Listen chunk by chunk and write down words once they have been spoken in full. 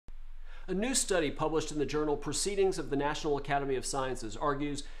A new study published in the journal Proceedings of the National Academy of Sciences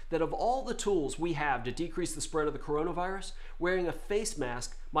argues that of all the tools we have to decrease the spread of the coronavirus, wearing a face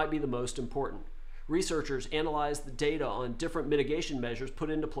mask might be the most important. Researchers analyzed the data on different mitigation measures put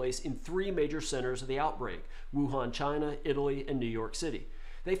into place in 3 major centers of the outbreak: Wuhan, China, Italy, and New York City.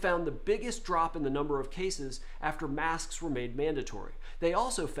 They found the biggest drop in the number of cases after masks were made mandatory. They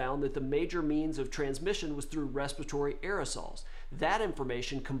also found that the major means of transmission was through respiratory aerosols. That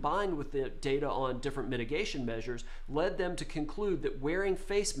information, combined with the data on different mitigation measures, led them to conclude that wearing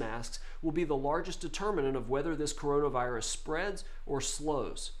face masks will be the largest determinant of whether this coronavirus spreads or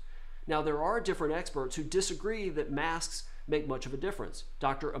slows. Now, there are different experts who disagree that masks make much of a difference.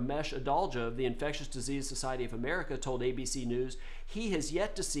 Dr. Amesh Adalja of the Infectious Disease Society of America told ABC News he has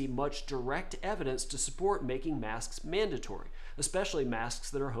yet to see much direct evidence to support making masks mandatory, especially masks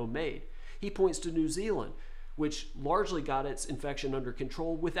that are homemade. He points to New Zealand, which largely got its infection under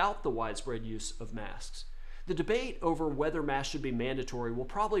control without the widespread use of masks. The debate over whether masks should be mandatory will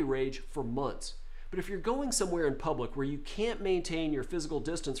probably rage for months. But if you're going somewhere in public where you can't maintain your physical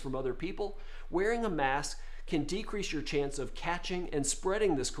distance from other people, wearing a mask can decrease your chance of catching and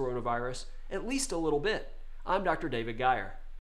spreading this coronavirus at least a little bit. I'm Dr. David Geyer.